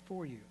and death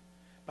for you.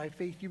 By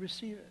faith you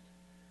receive it.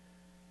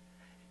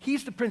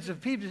 He's the Prince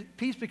of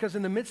Peace because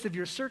in the midst of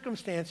your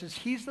circumstances,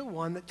 he's the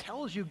one that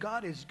tells you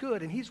God is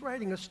good, and he's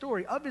writing a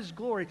story of his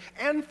glory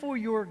and for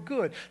your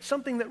good,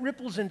 something that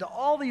ripples into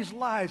all these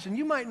lives, and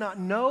you might not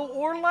know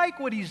or like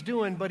what he's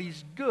doing, but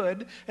he's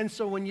good, and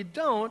so when you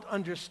don't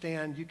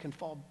understand, you can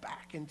fall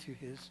back into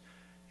his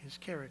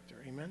character.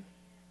 Amen?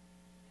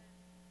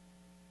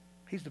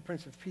 He's the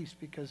Prince of Peace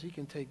because he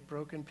can take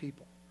broken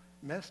people,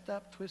 messed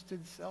up,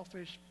 twisted,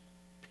 selfish,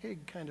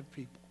 pig kind of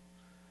people,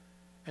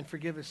 and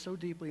forgive us so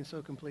deeply and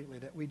so completely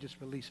that we just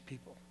release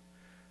people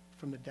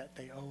from the debt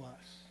they owe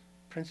us.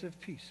 Prince of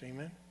Peace,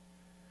 amen?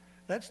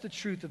 That's the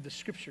truth of the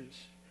Scriptures.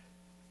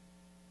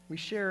 We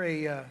share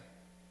a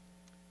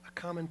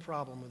common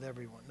problem with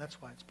everyone. That's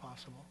why it's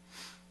possible.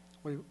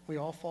 We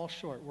all fall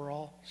short. We're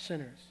all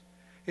sinners.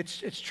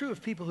 It's true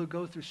of people who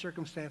go through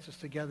circumstances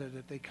together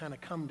that they kind of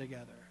come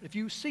together. If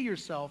you see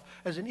yourself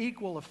as an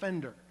equal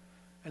offender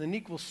and an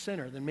equal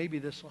sinner, then maybe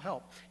this will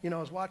help. You know, I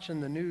was watching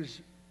the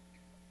news,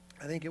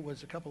 I think it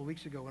was a couple of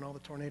weeks ago when all the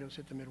tornadoes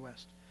hit the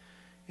Midwest.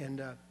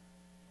 And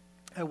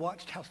I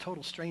watched how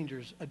total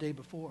strangers a day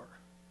before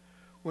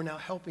were now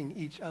helping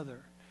each other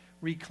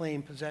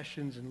reclaim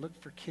possessions and look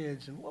for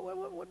kids. And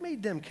what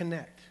made them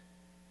connect?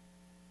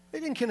 They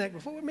didn't connect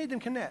before. What made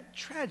them connect?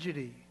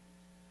 Tragedy,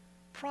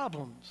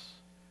 problems.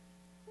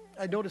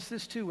 I noticed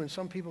this too when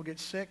some people get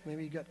sick.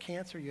 Maybe you got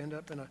cancer. You end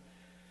up in a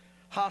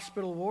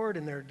hospital ward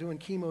and they're doing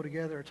chemo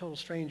together, a total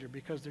stranger,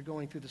 because they're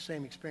going through the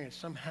same experience,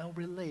 somehow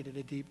relate at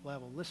a deep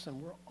level.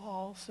 Listen, we're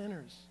all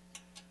sinners,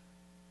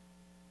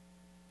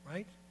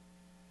 right?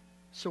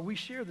 So we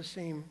share the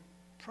same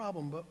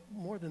problem, but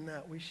more than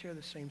that, we share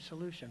the same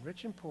solution.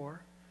 Rich and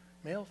poor,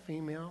 male,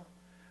 female,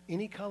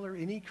 any color,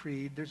 any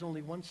creed, there's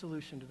only one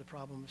solution to the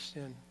problem of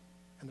sin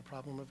and the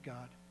problem of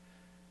God,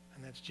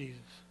 and that's Jesus.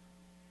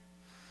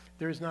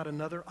 There is not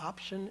another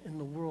option in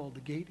the world.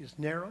 The gate is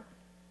narrow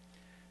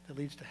that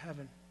leads to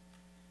heaven.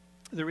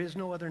 There is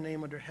no other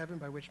name under heaven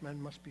by which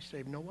men must be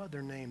saved. No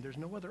other name. There's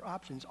no other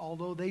options,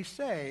 although they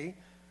say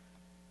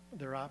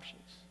there are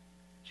options.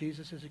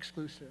 Jesus is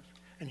exclusive.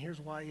 And here's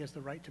why he has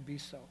the right to be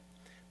so.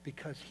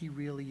 Because he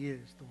really is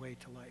the way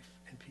to life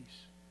and peace.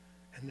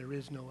 And there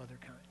is no other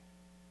kind.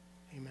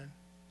 Amen?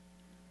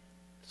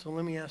 So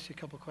let me ask you a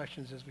couple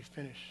questions as we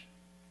finish.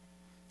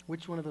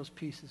 Which one of those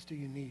pieces do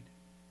you need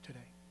today?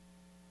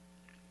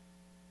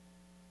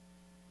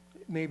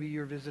 Maybe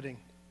you're visiting,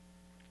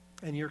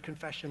 and your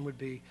confession would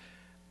be,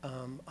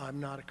 I'm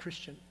not a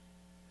Christian.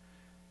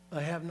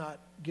 I have not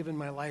given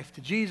my life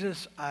to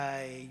Jesus.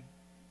 I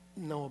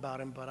know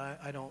about him, but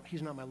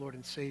he's not my Lord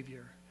and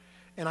Savior.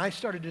 And I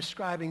started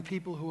describing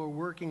people who are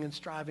working and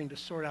striving to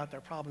sort out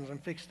their problems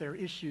and fix their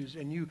issues,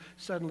 and you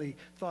suddenly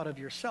thought of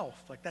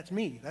yourself, like that's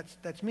me,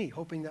 that's me,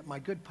 hoping that my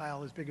good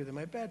pile is bigger than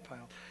my bad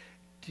pile.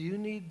 Do you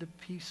need the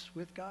peace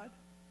with God?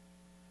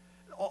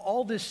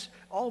 All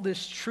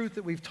this truth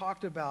that we've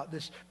talked about,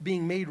 this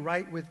being made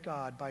right with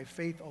God by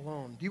faith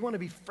alone. Do you want to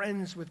be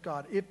friends with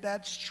God? If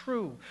that's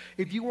true,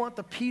 if you want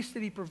the peace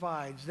that he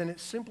provides, then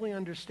it's simply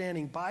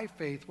understanding by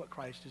faith what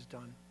Christ has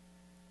done.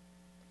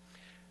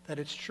 That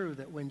it's true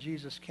that when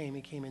Jesus came,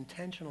 he came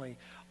intentionally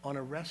on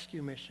a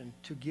rescue mission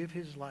to give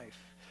his life,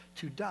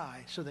 to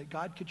die, so that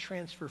God could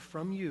transfer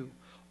from you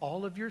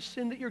all of your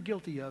sin that you're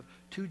guilty of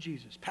to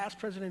Jesus, past,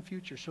 present, and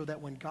future, so that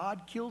when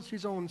God kills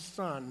his own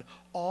son,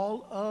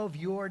 all of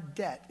your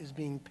debt is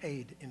being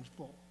paid in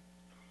full.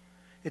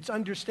 It's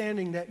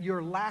understanding that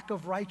your lack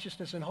of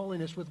righteousness and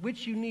holiness with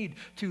which you need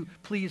to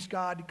please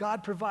God,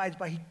 God provides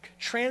by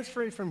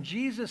transferring from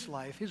Jesus'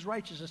 life his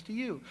righteousness to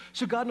you.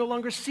 So God no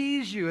longer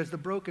sees you as the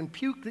broken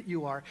puke that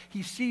you are.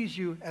 He sees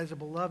you as a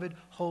beloved,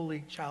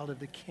 holy child of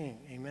the King.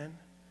 Amen?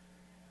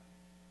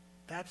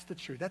 That's the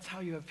truth. That's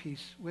how you have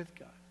peace with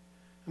God.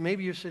 And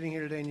maybe you're sitting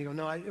here today and you go,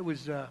 no,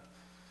 it's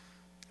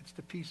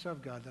the peace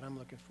of God that I'm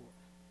looking for.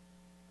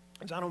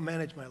 Because I don't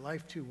manage my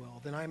life too well.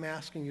 Then I'm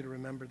asking you to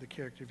remember the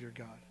character of your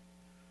God.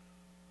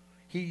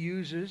 He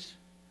uses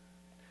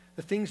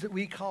the things that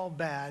we call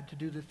bad to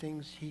do the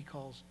things he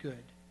calls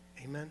good.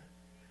 Amen?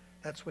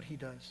 That's what he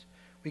does.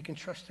 We can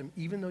trust him.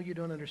 Even though you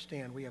don't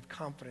understand, we have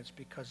confidence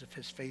because of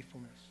his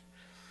faithfulness.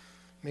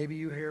 Maybe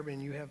you hear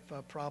and you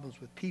have problems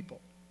with people.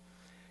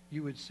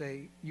 You would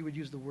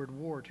use the word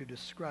war to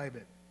describe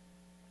it.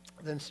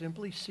 Then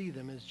simply see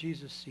them as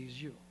Jesus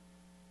sees you.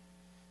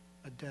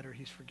 A debtor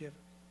he's forgiven.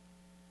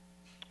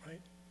 Right?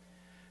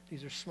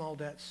 These are small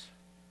debts.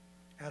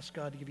 Ask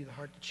God to give you the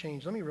heart to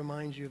change. Let me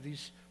remind you of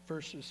these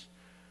verses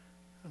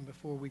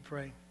before we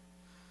pray.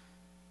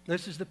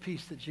 This is the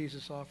peace that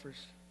Jesus offers.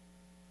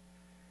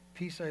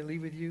 Peace I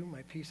leave with you,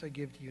 my peace I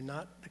give to you,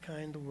 not the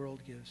kind the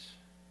world gives.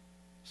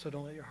 So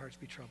don't let your hearts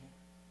be troubled.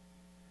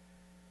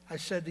 I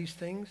said these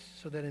things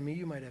so that in me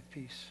you might have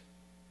peace.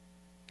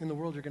 In the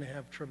world you're going to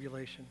have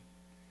tribulation.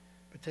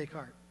 But take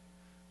heart.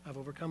 I've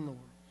overcome the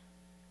world.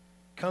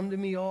 Come to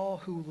me all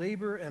who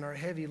labor and are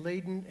heavy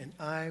laden, and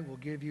I will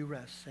give you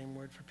rest. Same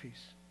word for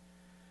peace.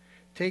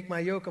 Take my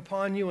yoke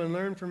upon you and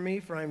learn from me,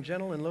 for I am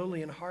gentle and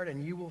lowly in heart,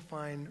 and you will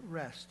find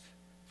rest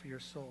for your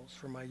souls.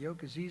 For my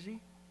yoke is easy,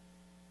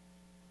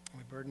 and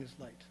my burden is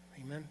light.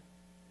 Amen.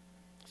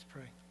 Let's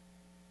pray.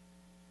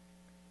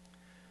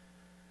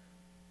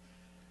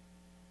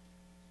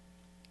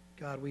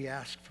 God, we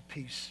ask for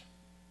peace.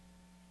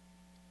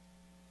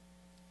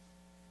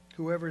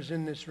 Whoever's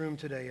in this room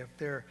today, if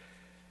they're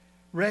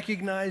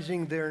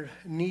recognizing their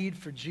need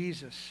for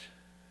Jesus,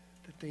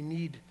 that they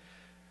need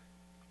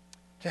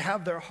to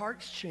have their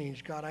hearts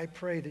changed, God, I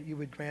pray that you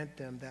would grant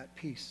them that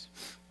peace.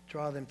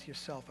 Draw them to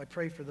yourself. I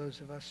pray for those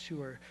of us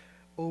who are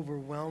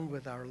overwhelmed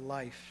with our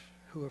life,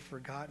 who have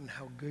forgotten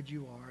how good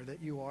you are,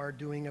 that you are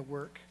doing a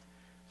work,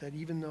 that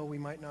even though we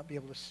might not be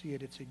able to see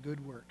it, it's a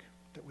good work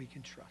that we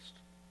can trust.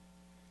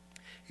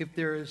 If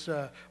there is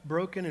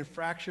broken and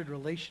fractured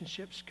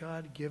relationships,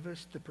 God, give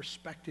us the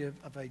perspective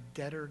of a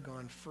debtor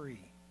gone free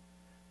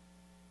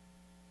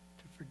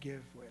to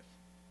forgive with.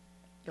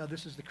 God,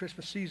 this is the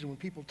Christmas season when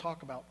people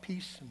talk about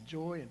peace and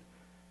joy and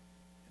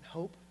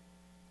hope.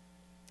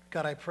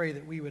 God, I pray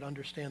that we would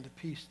understand the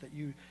peace that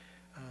you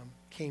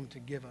came to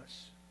give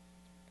us.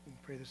 We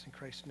pray this in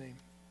Christ's name.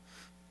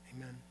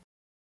 Amen.